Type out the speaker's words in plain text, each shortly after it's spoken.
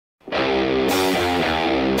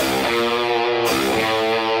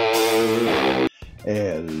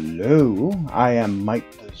Hello, I am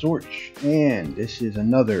Mike TheZorch, and this is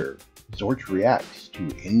another Zorch Reacts to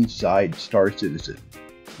Inside Star Citizen.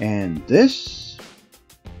 And this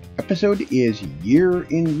episode is Year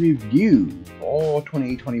in Review, all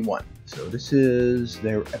 2021. So this is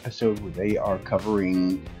their episode where they are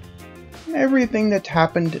covering everything that's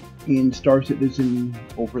happened in Star Citizen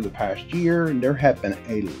over the past year, and there have been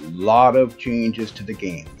a lot of changes to the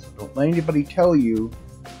game. So don't let anybody tell you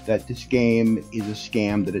that this game is a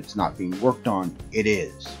scam, that it's not being worked on. It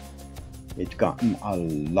is. It's gotten a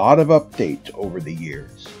lot of updates over the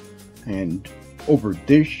years, and over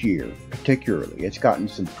this year particularly, it's gotten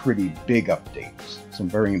some pretty big updates, some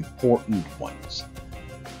very important ones.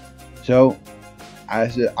 So,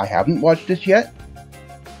 as I haven't watched this yet,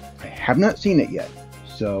 I have not seen it yet,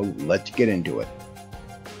 so let's get into it.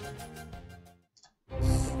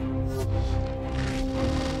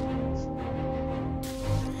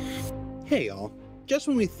 Hey y'all, just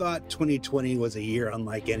when we thought 2020 was a year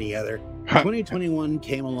unlike any other, 2021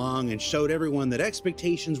 came along and showed everyone that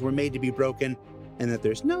expectations were made to be broken and that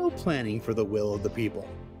there's no planning for the will of the people.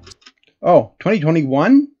 Oh,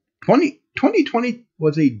 2021? 2020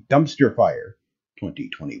 was a dumpster fire.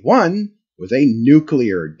 2021 was a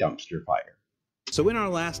nuclear dumpster fire. So in our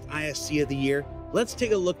last ISC of the year, let's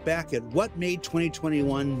take a look back at what made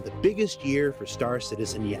 2021 the biggest year for Star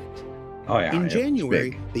Citizen yet. Oh, yeah, in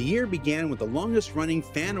January, the year began with the longest-running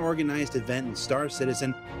fan-organized event in Star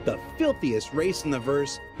Citizen, the filthiest race in the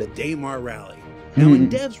verse, the Daymar Rally. Now,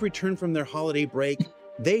 when devs returned from their holiday break,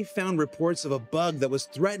 they found reports of a bug that was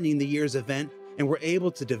threatening the year's event and were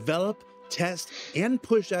able to develop, test, and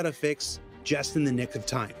push out a fix just in the nick of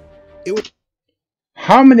time. It was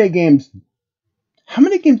How many games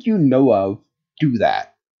do you know of do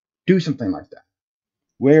that? Do something like that,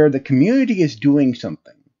 where the community is doing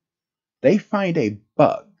something. They find a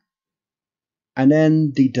bug, and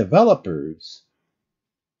then the developers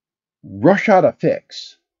rush out a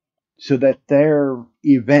fix so that their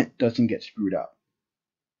event doesn't get screwed up.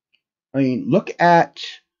 I mean, look at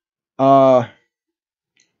what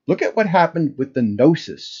happened with the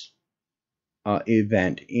Gnosis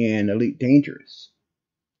event in Elite Dangerous.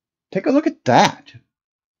 Take a look at that.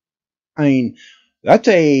 I mean, that's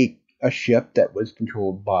a ship that was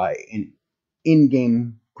controlled by an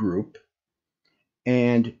in-game group.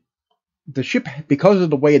 And the ship, because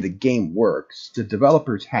of the way the game works, the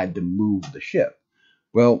developers had to move the ship.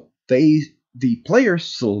 Well, the players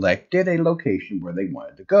selected a location where they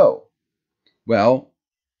wanted to go. Well,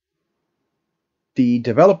 the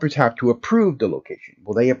developers have to approve the location.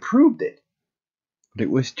 Well, they approved it. But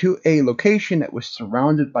it was to a location that was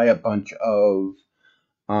surrounded by a bunch of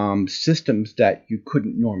systems that you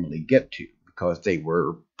couldn't normally get to because they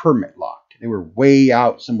were permit locked. They were way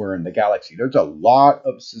out somewhere in the galaxy. There's a lot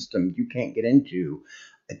of systems you can't get into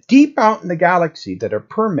deep out in the galaxy that are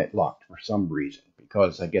permit locked for some reason,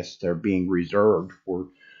 because I guess they're being reserved for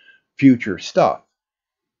future stuff.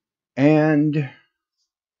 And,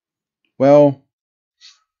 well,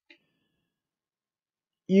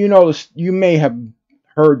 you know, you may have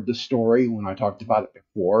heard the story when I talked about it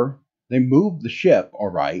before. They moved the ship, all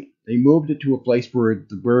right. They moved it to a place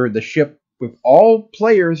where the ship, with all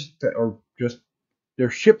players that are just their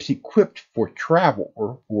ships equipped for travel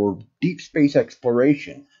or for deep space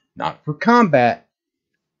exploration, not for combat,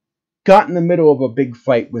 got in the middle of a big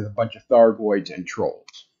fight with a bunch of Thargoids and trolls.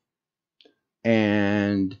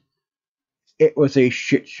 And it was a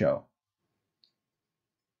shit show.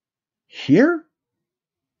 Here,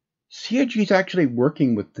 CIG is actually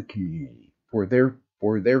working with the community for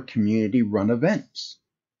their community-run events.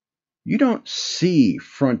 You don't see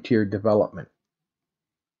Frontier Development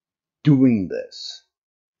doing this.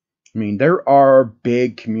 I mean, there are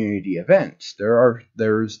big community events.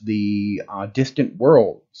 There's the Distant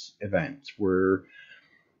Worlds events where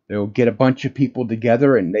they'll get a bunch of people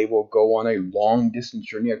together and they will go on a long distance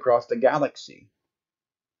journey across the galaxy.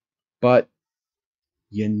 But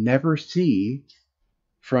you never see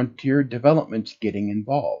Frontier Developments getting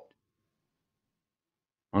involved.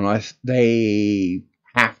 Unless they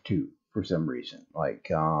have to for some reason. Like,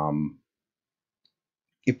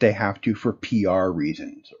 if they have to for PR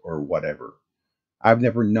reasons or whatever. I've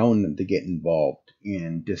never known them to get involved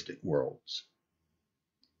in Distant Worlds.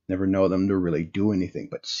 Never know them to really do anything.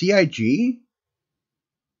 But CIG,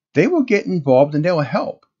 they will get involved and they'll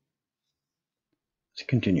help. Let's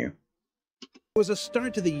continue. It was a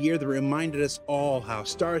start to the year that reminded us all how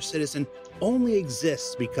Star Citizen only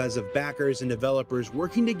exists because of backers and developers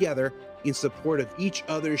working together in support of each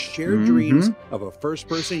other's shared dreams of a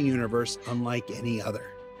first-person universe unlike any other.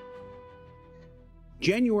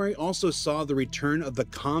 January also saw the return of the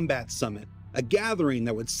Combat Summit, a gathering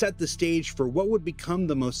that would set the stage for what would become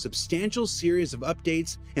the most substantial series of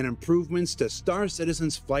updates and improvements to Star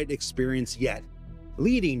Citizen's flight experience yet,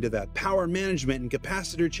 leading to the power management and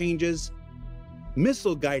capacitor changes,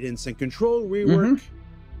 missile guidance and control rework,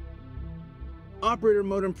 operator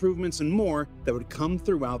mode improvements, and more that would come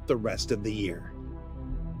throughout the rest of the year.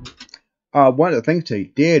 One of the things they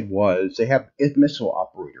did was they have missile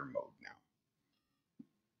operator mode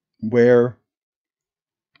now, where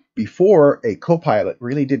before a co-pilot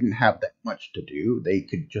really didn't have that much to do. They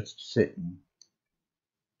could just sit and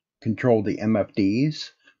control the MFDs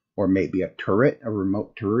or maybe a turret, a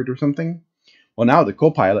remote turret or something. Well, now the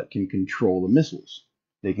co-pilot can control the missiles.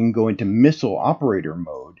 They can go into missile operator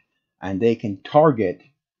mode and they can target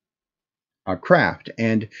a craft.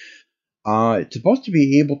 And it's supposed to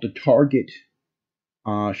be able to target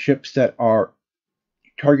ships that are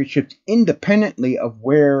ships independently of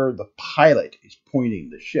where the pilot is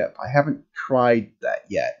pointing the ship. I haven't tried that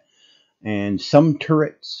yet. And some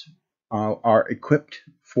turrets are equipped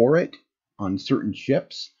for it on certain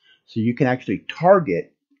ships. So you can actually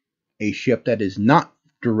target a ship that is not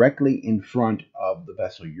directly in front of the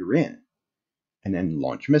vessel you're in and then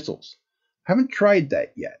launch missiles. Haven't tried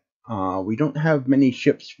that yet. We don't have many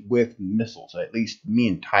ships with missiles. At least me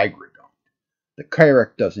and Tygra don't. The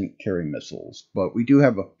Kyrek doesn't carry missiles, but we do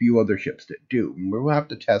have a few other ships that do, and we'll have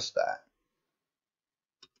to test that.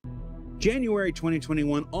 January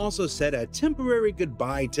 2021 also said a temporary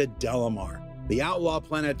goodbye to Delamar, the outlaw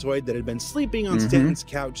planetoid that had been sleeping on Stanton's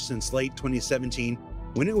couch since late 2017,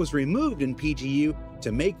 when it was removed in PGU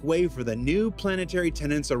to make way for the new planetary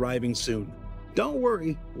tenants arriving soon. Don't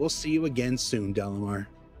worry, we'll see you again soon, Delamar.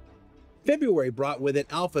 February brought with it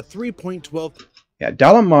Alpha 3.12. Yeah,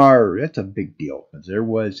 Delamar, that's a big deal, because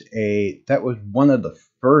that was one of the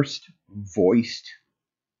first voiced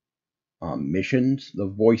missions, the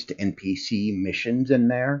voiced NPC missions in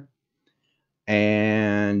there,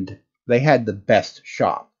 and they had the best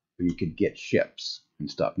shop where you could get ships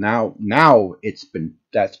and stuff. Now that's been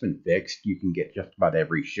fixed. You can get just about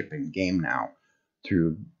every ship in game now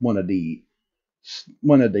through one of the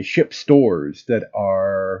ship stores that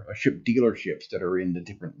are ship dealerships that are in the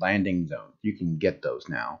different landing zones. You can get those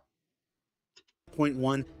now.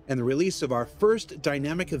 0.1 and the release of our first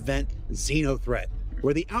dynamic event, Xenothreat,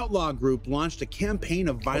 where the Outlaw Group launched a campaign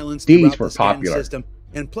of violence throughout the Scanton system,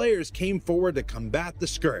 and players came forward to combat the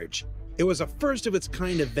Scourge. It was a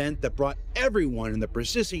first-of-its-kind event that brought everyone in the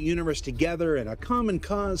persistent universe together in a common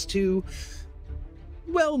cause to,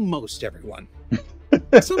 well, most everyone.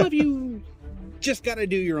 Some of you just gotta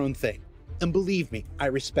do your own thing. And believe me, I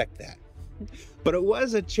respect that. But it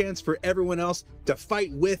was a chance for everyone else to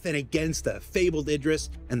fight with and against the fabled Idris,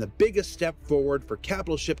 and the biggest step forward for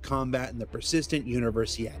capital ship combat in the persistent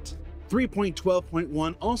universe yet.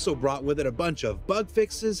 3.12.1 also brought with it a bunch of bug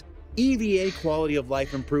fixes, EVA quality of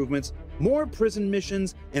life improvements, more prison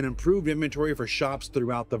missions, and improved inventory for shops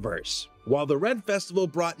throughout the verse. While the Red Festival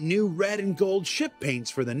brought new red and gold ship paints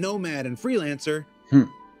for the Nomad and Freelancer,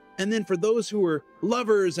 and then for those who were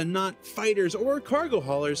lovers and not fighters or cargo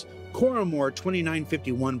haulers, Coramore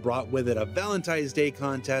 2951 brought with it a Valentine's Day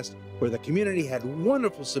contest where the community had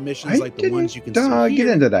wonderful submissions like the ones you can see here, get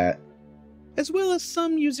into that, as well as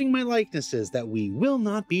some using my likenesses that we will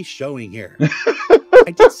not be showing here.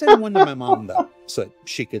 I did send one to my mom though, so that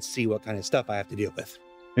she could see what kind of stuff I have to deal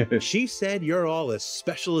with. She said you're all as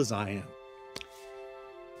special as I am.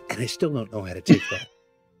 And I still don't know how to take that.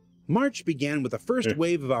 March began with the first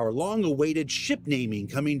wave of our long-awaited ship naming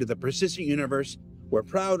coming to the persistent universe, where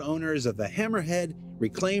proud owners of the Hammerhead,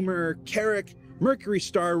 Reclaimer, Carrack, Mercury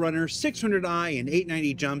Star Runner, 600i, and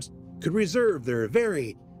 890 Jumps could reserve their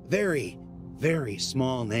very, very, very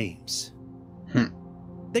small names.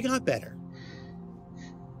 They got better.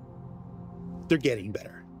 They're getting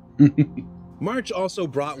better. March also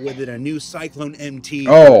brought with it a new Cyclone MT.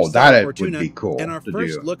 Oh, that would be cool. And our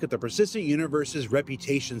first look at the persistent universe's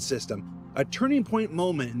reputation system, a turning point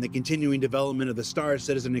moment in the continuing development of the Star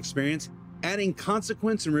Citizen experience, adding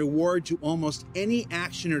consequence and reward to almost any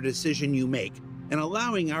action or decision you make, and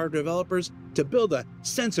allowing our developers to build a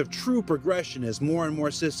sense of true progression as more and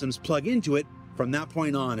more systems plug into it from that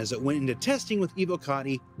point on, as it went into testing with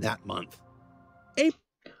Evocati that month.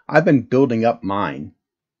 I've been building up mine.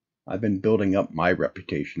 I've been building up my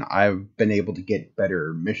reputation. I've been able to get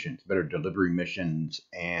better missions, better delivery missions,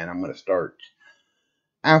 and I'm going to start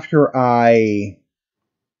after I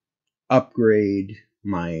upgrade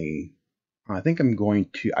my, I've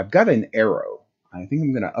got an arrow. I think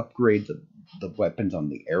I'm going to upgrade the weapons on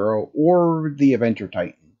the arrow or the Avenger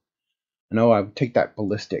Titan. I know I would take that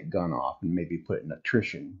ballistic gun off and maybe put an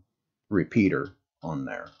attrition repeater on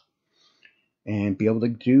there. and be able to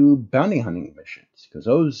do bounty hunting missions, because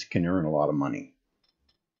those can earn a lot of money.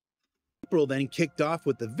 April then kicked off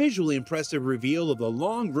with the visually impressive reveal of the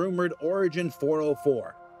long-rumored Origin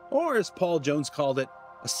 404, or as Paul Jones called it,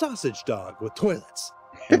 a sausage dog with toilets.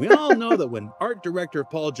 And we all know that when art director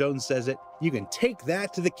Paul Jones says it, you can take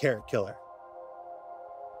that to the carrot killer.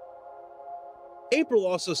 April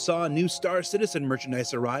also saw new Star Citizen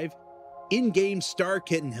merchandise arrive, in-game Star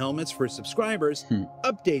Kitten helmets for subscribers,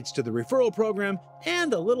 updates to the referral program,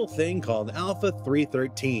 and a little thing called Alpha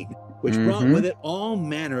 313, which brought with it all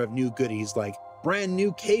manner of new goodies like brand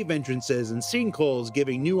new cave entrances and sinkholes,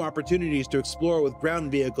 giving new opportunities to explore with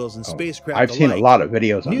ground vehicles and spacecraft I've seen a lot of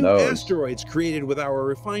videos on new those. Asteroids created with our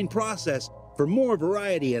refined process for more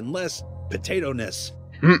variety and less potato-ness.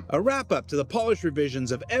 A wrap-up to the polished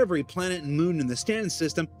revisions of every planet and moon in the stand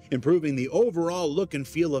system, improving the overall look and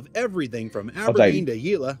feel of everything from Aberdeen to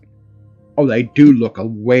Yela. Oh, they do look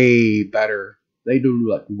way better. They do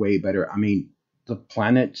look way better. I mean, the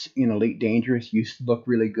planets in Elite Dangerous used to look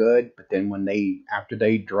really good, but then when after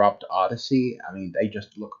they dropped Odyssey, I mean, they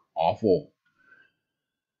just look awful.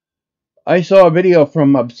 I saw a video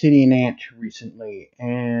from Obsidian Ant recently,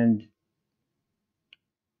 and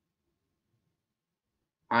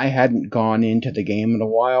I hadn't gone into the game in a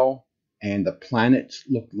while, and the planets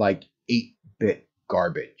looked like 8-bit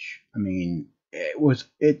garbage. I mean,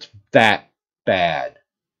 it's that bad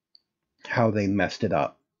how they messed it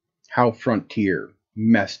up. How Frontier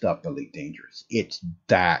messed up Elite Dangerous. It's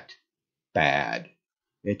that bad.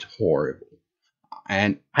 It's horrible.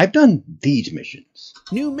 And I've done these missions.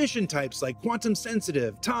 New mission types like quantum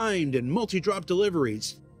sensitive, timed, and multi-drop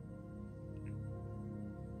deliveries.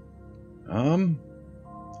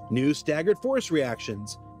 New staggered force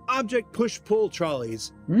reactions, object push-pull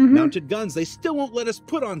trolleys, mounted guns they still won't let us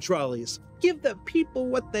put on trolleys. Give the people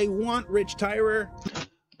what they want, Rich Tyra.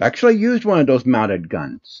 I actually used one of those mounted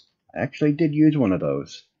guns. I actually did use one of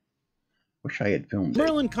those. Wish I had filmed it.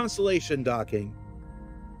 Merlin Constellation docking.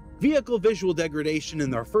 Vehicle visual degradation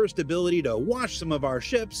in our first ability to wash some of our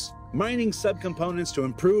ships. Mining subcomponents to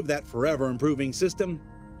improve that forever improving system.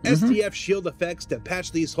 SDF shield effects to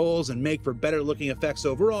patch these holes and make for better looking effects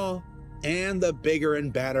overall, and the bigger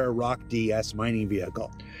and badder Rock DS mining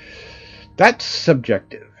vehicle. That's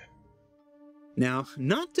subjective. Now,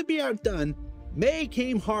 not to be outdone, May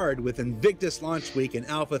came hard with Invictus Launch Week and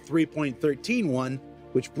Alpha 3.13.1,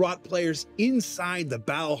 which brought players inside the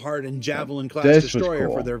battle-hardened Javelin-class destroyer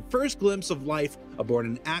for their first glimpse of life aboard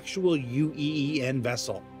an actual UEEN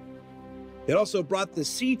vessel. It also brought the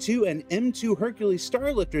C2 and M2 Hercules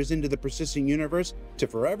Starlifters into the persistent universe to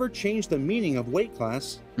forever change the meaning of weight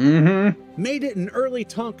class. Made it an early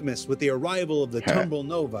Tonkmas with the arrival of the Tumble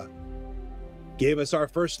Nova. Gave us our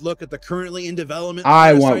first look at the currently in development.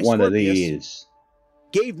 I want one of these.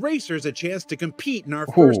 Gave racers a chance to compete in our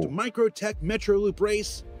first Microtech Metro Loop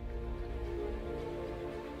race.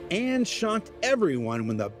 And shocked everyone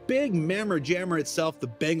when the big mammer jammer itself, the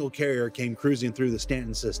Bengal carrier, came cruising through the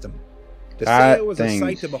Stanton system. To say it was a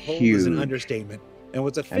sight to behold is an understatement, and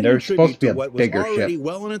was a fitting tribute to what was already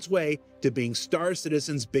well on its way to being Star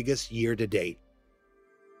Citizen's biggest year to date.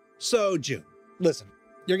 So, June, listen,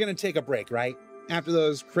 you're going to take a break, right? After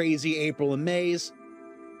those crazy April and Mays?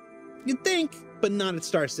 You'd think, but not at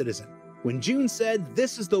Star Citizen. When June said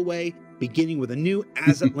this is the way, beginning with a new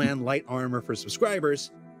Azatlan light armor for subscribers,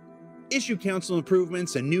 issue council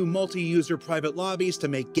improvements and new multi-user private lobbies to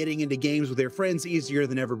make getting into games with your friends easier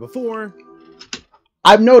than ever before.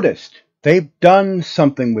 I've noticed they've done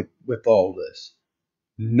something with all this.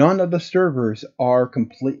 None of the servers are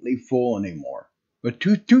completely full anymore. But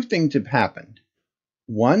two things have happened.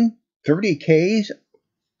 One, 30K's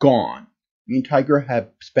gone. Me and Tygra have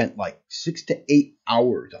spent like 6 to 8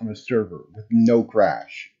 hours on a server with no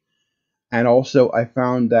crash. And also I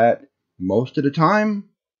found that most of the time,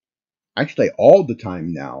 actually all the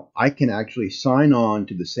time now, I can actually sign on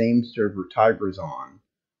to the same server Tygra's on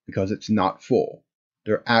because it's not full.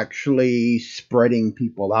 They're actually spreading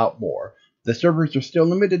people out more. The servers are still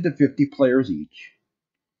limited to 50 players each,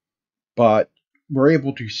 but we're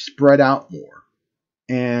able to spread out more.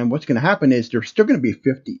 And what's going to happen is there's still going to be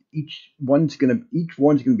 50. Each one's going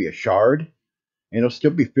to be a shard, and it'll still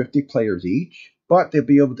be 50 players each, but they'll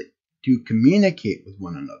be able to communicate with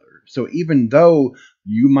one another. So even though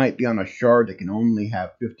you might be on a shard that can only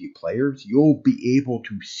have 50 players, you'll be able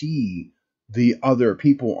to see the other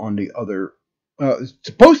people on the other. It's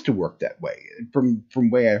supposed to work that way from the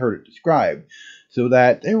way I heard it described, so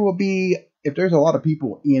that there will be, if there's a lot of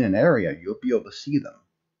people in an area, you'll be able to see them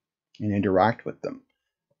and interact with them.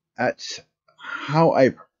 That's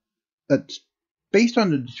based on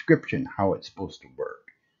the description how it's supposed to work.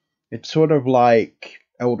 It's sort of like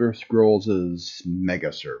Elder Scrolls'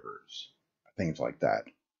 mega servers, things like that.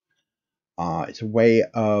 It's a way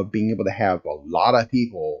of being able to have a lot of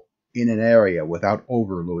people in an area without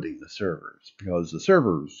overloading the servers, because the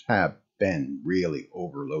servers have been really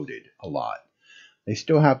overloaded a lot. They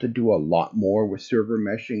still have to do a lot more with server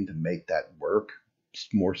meshing to make that work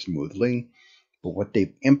more smoothly, but what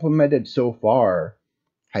they've implemented so far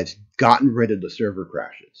has gotten rid of the server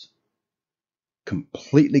crashes.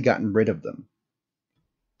 Completely gotten rid of them.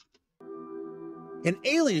 An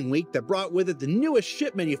alien week that brought with it the newest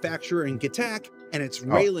ship manufacturer in Gitac and its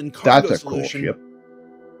Raylan cargo that's a solution. cool ship.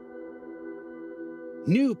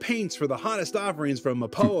 New paints for the hottest offerings from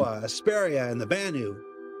Mapoa, Asperia, and the Banu.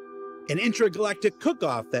 An intragalactic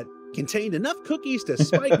cook-off that contained enough cookies to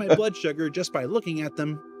spike my blood sugar just by looking at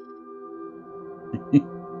them.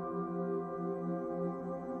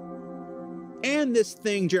 And this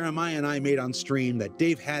thing Jeremiah and I made on stream that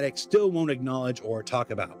Dave Haddock still won't acknowledge or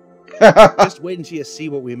talk about. Just wait until you see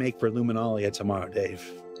what we make for Luminalia tomorrow, Dave.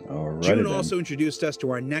 Alrighty June then. also introduced us to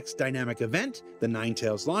our next dynamic event, the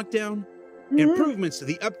Ninetales Lockdown, improvements to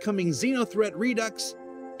the upcoming Xenothreat Redux,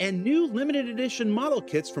 and new limited edition model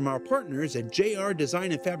kits from our partners at JR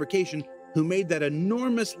Design and Fabrication, who made that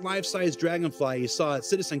enormous life-size dragonfly you saw at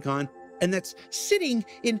CitizenCon, and that's sitting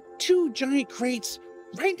in 2 giant crates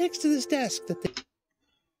right next to this desk.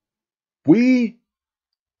 We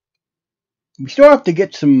still have to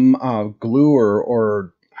get some glue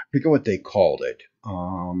or I forget what they called it.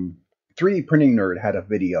 3D Printing Nerd had a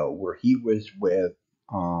video where he was with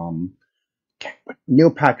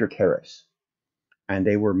Neil Patrick Harris, and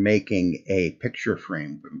they were making a picture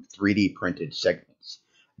frame from 3D printed segments.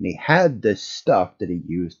 And he had this stuff that he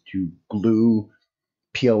used to glue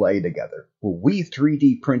PLA together. Well, we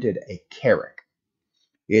 3D printed a Carrack.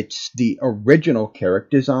 It's the original Carrack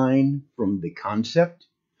design from the concept,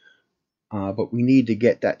 but we need to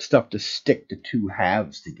get that stuff to stick the 2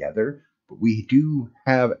 halves together. But we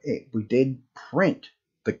did print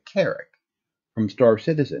the Carrack from Star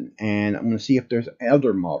Citizen, and I'm going to see if there's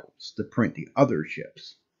other models to print the other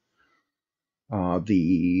ships.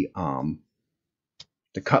 The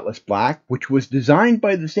Cutlass Black, which was designed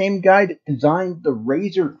by the same guy that designed the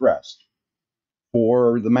Razor Crest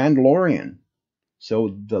for The Mandalorian.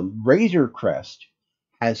 So the Razor Crest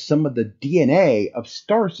has some of the DNA of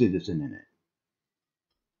Star Citizen in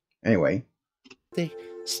it. Anyway. They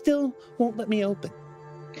still won't let me open.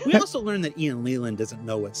 We also learned that Ian Leland doesn't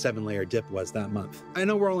know what 7-layer dip was that month. I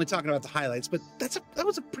know we're only talking about the highlights, but that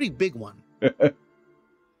was a pretty big one.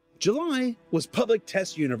 July was Public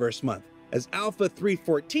Test Universe month, as Alpha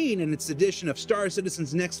 314 and its edition of Star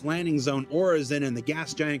Citizen's next landing zone, Orizon, and the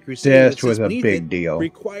gas giant Crusader This was a big deal.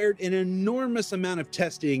 Required an enormous amount of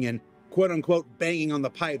testing and quote-unquote banging on the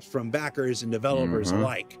pipes from backers and developers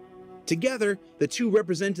alike. Together, the 2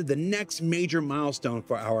 represented the next major milestone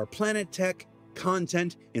for our Planet Tech,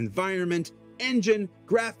 content, environment, engine,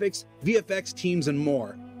 graphics, VFX teams, and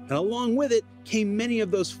more. And along with it came many of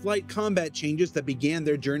those flight combat changes that began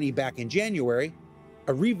their journey back in January,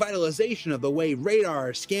 a revitalization of the way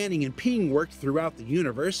radar, scanning, and ping worked throughout the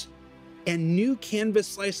universe, and new canvas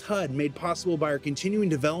slice HUD made possible by our continuing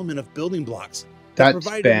development of building blocks that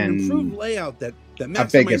provided an improved layout that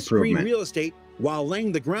maximized screen real estate while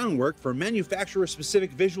laying the groundwork for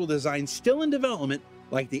manufacturer-specific visual design still in development,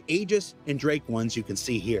 like the Aegis and Drake ones you can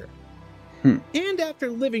see here. And after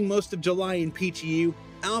living most of July in PTU,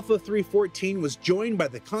 Alpha 314 was joined by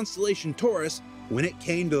the constellation Taurus when it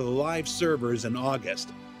came to the live servers in August,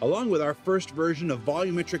 along with our first version of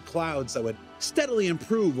volumetric clouds that would steadily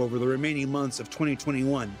improve over the remaining months of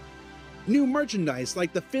 2021. New merchandise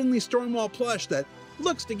like the Finley Stormwall plush that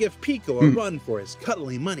looks to give Pico a run for his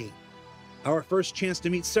cuddly money. Our first chance to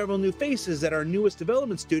meet several new faces at our newest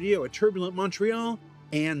development studio at Turbulent Montreal,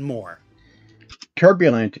 and more.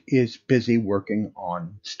 Turbulent is busy working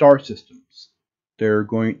on star systems. They are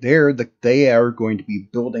going to be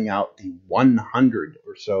building out the 100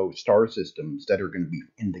 or so star systems that are going to be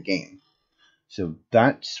in the game. So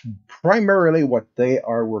that's primarily what they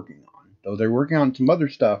are working on. Though they're working on some other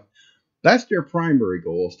stuff, that's their primary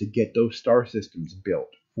goal, is to get those star systems built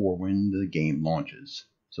for when the game launches.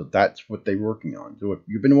 So that's what they're working on. So if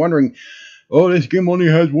you've been wondering, oh, this game only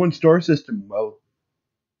has 1 star system, well,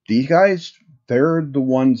 these guys, they're the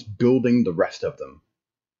ones building the rest of them.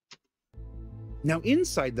 Now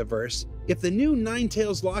inside the verse, if the new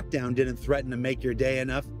Ninetales Lockdown didn't threaten to make your day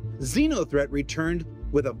enough, Xenothreat returned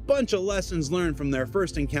with a bunch of lessons learned from their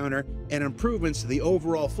first encounter and improvements to the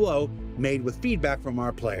overall flow made with feedback from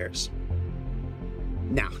our players.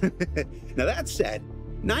 Now, that said,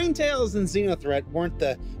 Ninetales and Xenothreat weren't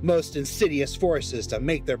the most insidious forces to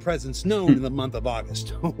make their presence known in the month of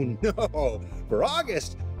August. Oh no, for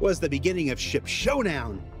August was the beginning of Ship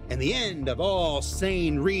Showdown and the end of all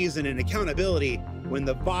sane reason and accountability when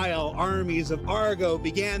the vile armies of Argo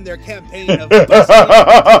began their campaign of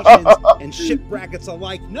busting and ship brackets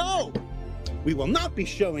alike. No, we will not be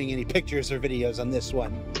showing any pictures or videos on this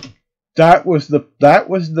one. That was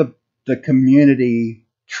the community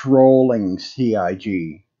trolling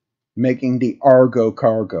CIG, making the Argo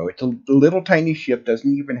cargo. It's a little tiny ship,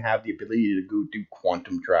 doesn't even have the ability to go do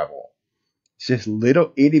quantum travel. It's this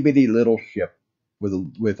little itty bitty little ship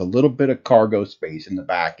with a little bit of cargo space in the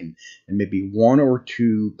back and maybe 1 or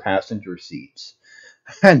 2 passenger seats.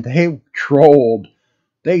 And they trolled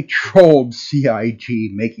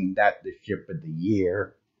CIG, making that the ship of the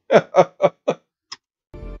year.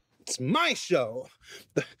 It's my show.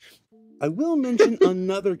 I will mention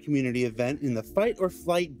another community event in the Fight or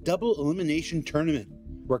Flight Double Elimination Tournament,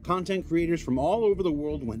 where content creators from all over the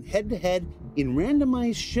world went head-to-head in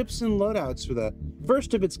randomized ships and loadouts for the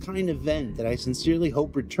first of its kind event that I sincerely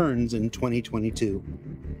hope returns in 2022.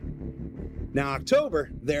 Now,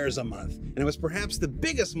 October, there's a month, and it was perhaps the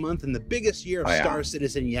biggest month and the biggest year of Star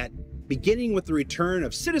Citizen yet, beginning with the return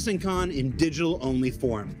of CitizenCon in digital-only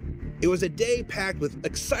form. It was a day packed with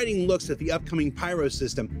exciting looks at the upcoming Pyro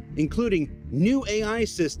system, including new AI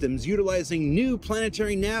systems utilizing new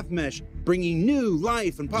planetary nav mesh, bringing new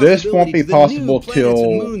life and possibility this won't be to the possible new planets till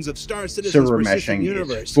and moons of Star Citizen's server persistent meshing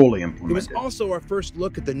universe. is fully implemented. It was also our first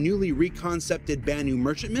look at the newly reconcepted Banu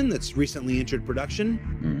Merchantman that's recently entered production.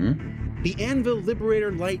 The Anvil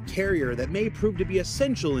Liberator light carrier that may prove to be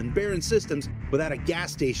essential in barren systems without a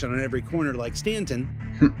gas station on every corner like Stanton.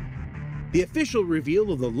 The official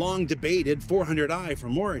reveal of the long-debated 400i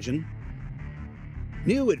from Origin.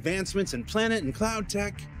 New advancements in planet and cloud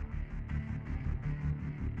tech.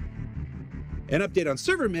 An update on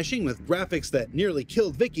server meshing with graphics that nearly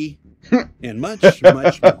killed Vicky. And much,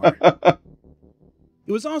 much more.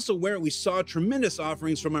 It was also where we saw tremendous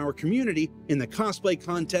offerings from our community in the cosplay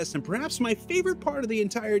contest, and perhaps my favorite part of the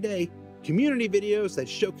entire day, community videos that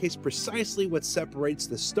showcase precisely what separates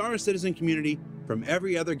the Star Citizen community from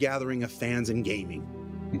every other gathering of fans in gaming.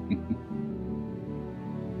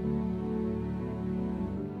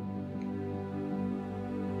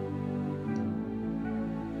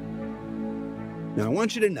 Now, I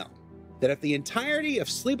want you to know that if the entirety of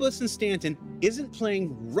Sleepless in Stanton isn't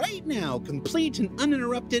playing right now, complete and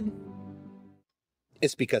uninterrupted,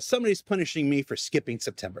 it's because somebody's punishing me for skipping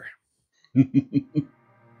September.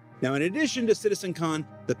 Now, in addition to CitizenCon,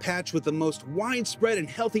 the patch with the most widespread and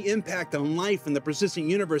healthy impact on life in the persistent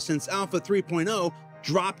universe since Alpha 3.0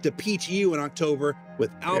 dropped to PTU in October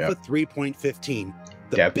with Alpha 3.15.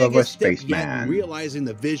 The Death of a Spaceman. Realizing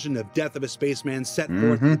the vision of Death of a Spaceman set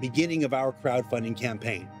forth at the beginning of our crowdfunding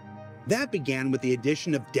campaign. That began with the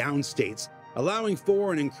addition of downstates, allowing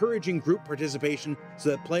for and encouraging group participation so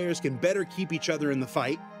that players can better keep each other in the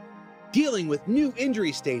fight, dealing with new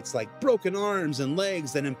injury states like broken arms and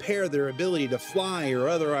legs that impair their ability to fly or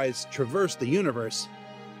otherwise traverse the universe,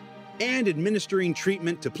 and administering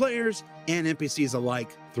treatment to players and NPCs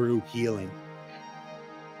alike through healing.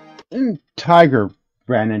 And Tygra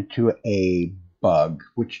ran into a bug,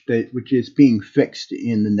 which is being fixed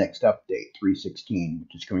in the next update, 3.16,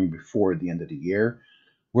 which is coming before the end of the year,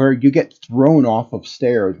 where you get thrown off of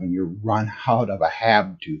stairs when you run out of a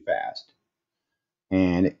hab too fast.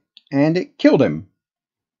 And it killed him.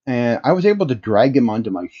 And I was able to drag him onto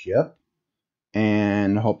my ship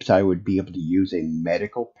in hopes I would be able to use a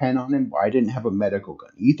medical pen on him. I didn't have a medical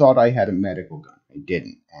gun. He thought I had a medical gun. I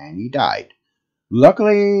didn't, and he died.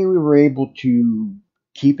 Luckily, we were able to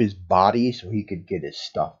keep his body so he could get his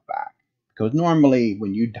stuff back. Because normally,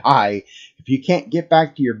 when you die, if you can't get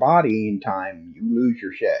back to your body in time, you lose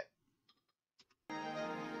your shit.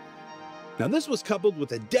 Now, this was coupled with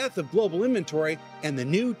the death of global inventory and the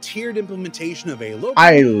new tiered implementation of a local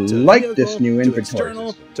I like this new inventory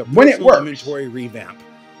system when it works. Inventory revamp.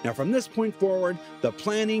 Now, from this point forward, the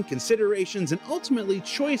planning, considerations, and ultimately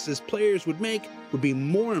choices players would make would be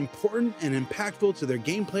more important and impactful to their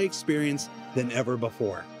gameplay experience than ever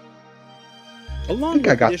before. Along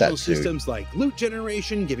with additional systems like loot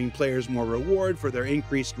generation, giving players more reward for their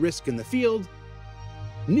increased risk in the field,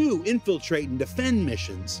 new infiltrate and defend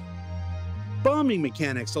missions, bombing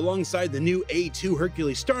mechanics alongside the new A2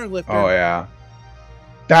 Hercules Starlifter. Oh yeah.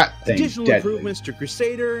 That thing's additional deadly. Improvements to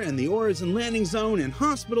Crusader and the Orison Landing Zone and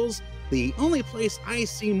hospitals, the only place I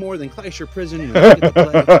see more than Kleischer Prison when I get to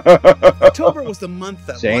play. October was the month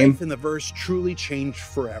that life in the verse truly changed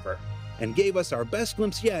forever, and gave us our best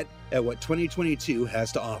glimpse yet at what 2022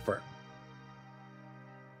 has to offer.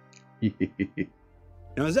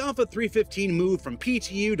 Now, as Alpha 315 moved from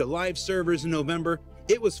PTU to live servers in November,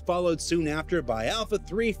 it was followed soon after by Alpha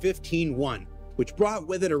 315-1, which brought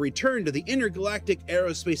with it a return to the Intergalactic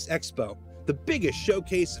Aerospace Expo, the biggest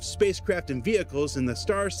showcase of spacecraft and vehicles in the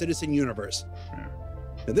Star Citizen universe.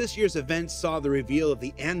 Now, this year's event saw the reveal of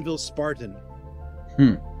the Anvil Spartan,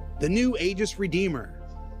 the new Aegis Redeemer.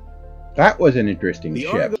 That was an interesting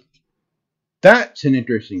ship. That's an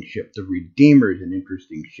interesting ship. The Redeemer is an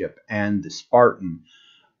interesting ship. And the Spartan,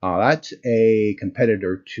 that's a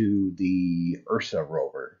competitor to the Ursa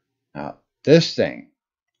rover. This thing,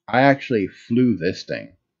 I actually flew this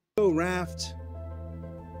thing. Raft,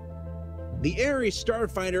 the Ares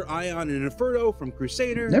Starfighter Ion and Inferno from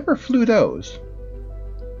Crusader. Never flew those.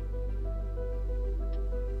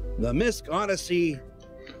 The Misk Odyssey.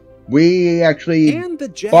 We actually and the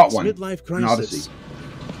Jax bought one. Midlife Crisis.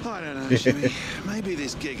 I don't know, Jimmy. Maybe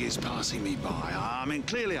this gig is passing me by. I mean,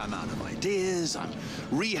 clearly I'm out of ideas. I'm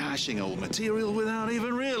rehashing old material without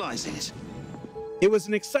even realizing it. It was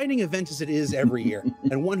an exciting event as it is every year,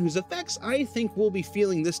 and one whose effects I think we'll be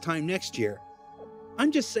feeling this time next year.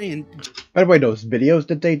 I'm just saying. By the way, those videos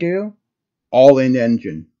that they do, all in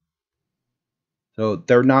engine. So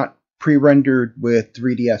they're not pre-rendered with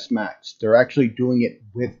 3ds Max. They're actually doing it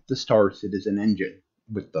with the Star Citizen engine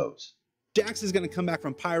with those. Jax is going to come back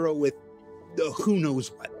from Pyro with who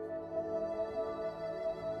knows what.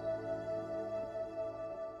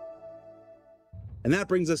 And that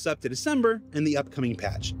brings us up to December and the upcoming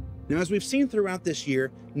patch. Now, as we've seen throughout this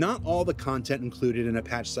year, not all the content included in a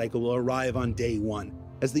patch cycle will arrive on day one,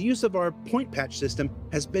 as the use of our point patch system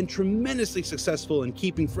has been tremendously successful in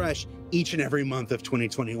keeping fresh each and every month of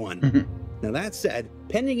 2021. Now, that said,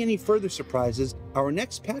 pending any further surprises, our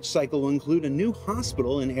next patch cycle will include a new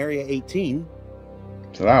hospital in Area 18.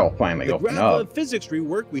 So that will finally open up. The physics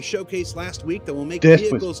rework we showcased last week that will make this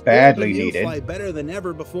vehicles was badly needed. Fly better than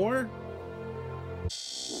ever before.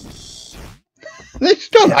 They're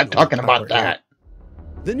still not talking about that.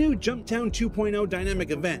 The new Jumptown 2.0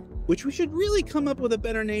 dynamic event, which we should really come up with a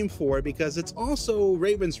better name for because it's also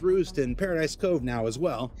Raven's Roost and Paradise Cove now as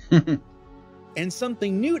well. And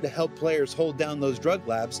something new to help players hold down those drug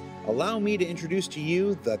labs, allow me to introduce to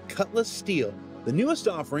you the Cutlass Steel, the newest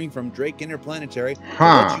offering from Drake Interplanetary that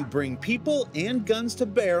lets you bring people and guns to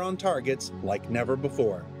bear on targets like never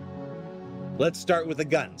before. Let's start with the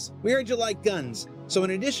guns. We heard you like guns, so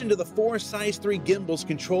in addition to the 4 size 3 gimbals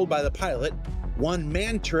controlled by the pilot, 1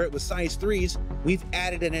 man turret with size 3s, we've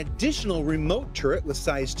added an additional remote turret with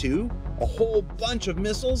size 2, a whole bunch of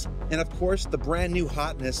missiles, and of course the brand new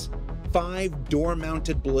hotness, 5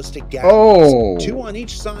 door-mounted ballistic gas, 2 on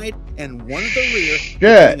each side and 1 at the rear,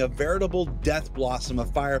 giving a veritable death blossom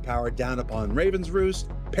of firepower down upon Raven's Roost,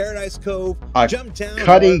 Paradise Cove, Jumptown,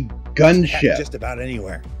 Cuddy gunship, just about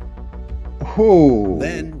anywhere.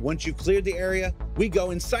 Then, once you've cleared the area, we go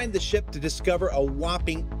inside the ship to discover a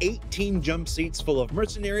whopping 18 jump seats full of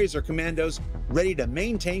mercenaries or commandos ready to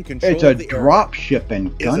maintain control of the area. It's a drop ship and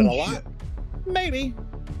gunship. Is it a lot? Maybe.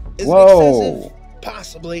 Is it excessive?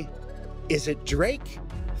 Possibly. Is it Drake?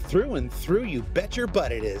 Through and through, you bet your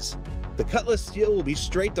butt it is. The Cutlass Steel will be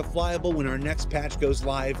straight to flyable when our next patch goes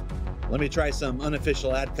live. Let me try some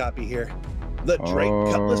unofficial ad copy here. The Drake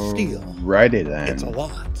Cutlass Steel. Righty then. It's a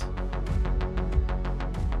lot.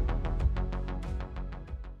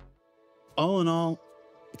 All in all,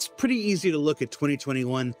 it's pretty easy to look at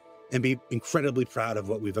 2021 and be incredibly proud of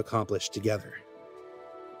what we've accomplished together.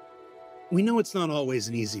 We know it's not always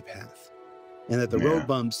an easy path, and that the road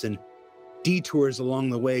bumps and detours along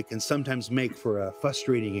the way can sometimes make for a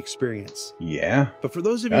frustrating experience. Yeah, but for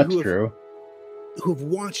those of you who have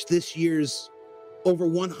watched this year's over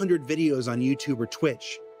 100 videos on YouTube or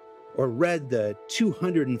Twitch, or read the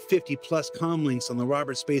 250 plus comm links on the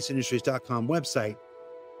robertspaceindustries.com website,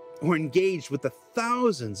 or engaged with the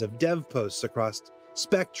thousands of dev posts across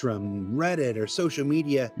Spectrum, Reddit, or social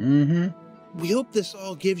media, we hope this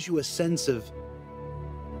all gives you a sense of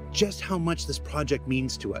just how much this project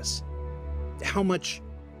means to us, how much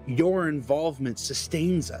your involvement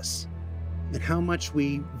sustains us, and how much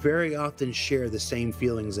we very often share the same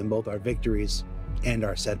feelings in both our victories and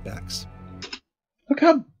our setbacks. Look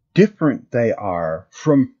how different they are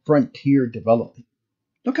from Frontier Development.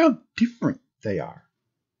 Look how different they are.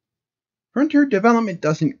 Frontier Development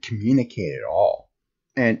doesn't communicate at all.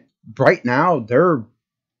 And right now, they're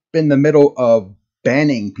in the middle of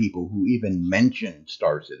banning people who even mention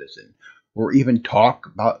Star Citizen, or even talk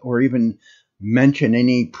about, or even mention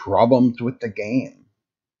any problems with the game.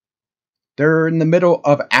 They're in the middle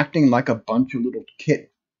of acting like a bunch of little kids.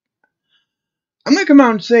 I'm going to come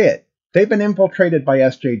out and say it. They've been infiltrated by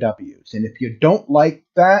SJWs. And if you don't like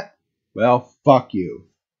that, Well, fuck you.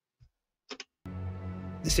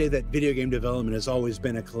 They say that video game development has always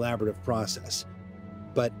been a collaborative process.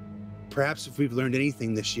 But perhaps if we've learned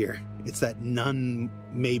anything this year, it's that none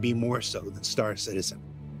may be more so than Star Citizen.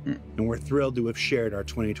 And we're thrilled to have shared our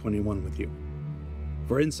 2021 with you.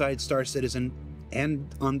 For Inside Star Citizen,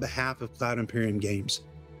 and on behalf of Cloud Imperium Games,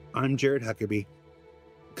 I'm Jared Huckabee.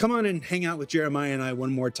 Come on and hang out with Jeremiah and I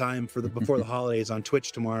one more time before the holidays on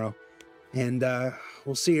Twitch tomorrow. And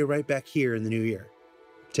we'll see you right back here in the new year.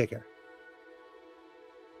 Take care.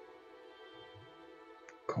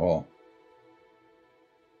 Cool.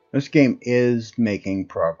 This game is making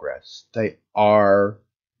progress. They are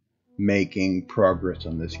making progress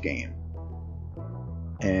on this game.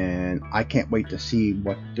 And I can't wait to see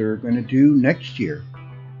what they're going to do next year.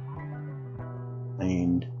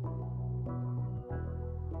 And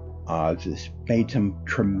just made some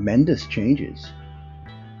tremendous changes.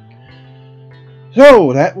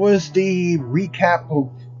 So that was the recap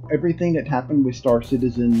of everything that happened with Star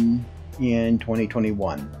Citizen in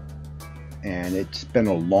 2021. And it's been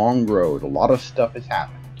a long road. A lot of stuff has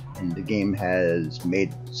happened. And the game has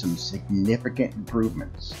made some significant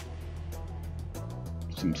improvements.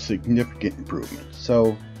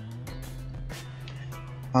 So,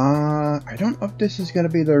 I don't know if this is going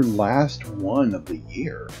to be their last one of the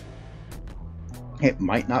year. It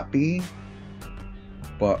might not be.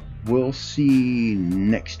 But we'll see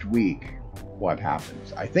next week what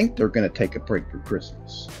happens. I think they're going to take a break for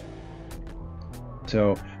Christmas.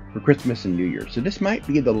 So, for Christmas and New Year. So this might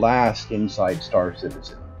be the last Inside Star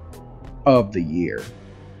Citizen of the year.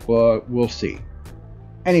 But we'll see.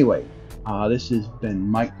 Anyway, this has been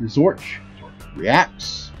Mike TheZorch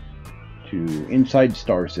Reacts to Inside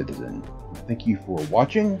Star Citizen. Thank you for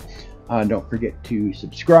watching. Don't forget to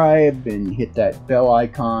subscribe and hit that bell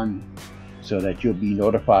icon so that you'll be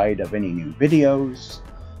notified of any new videos.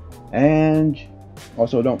 And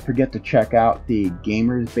also don't forget to check out the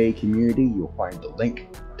Gamers Bay community. You'll find the link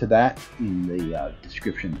to that in the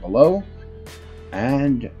description below.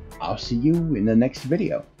 And I'll see you in the next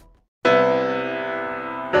video.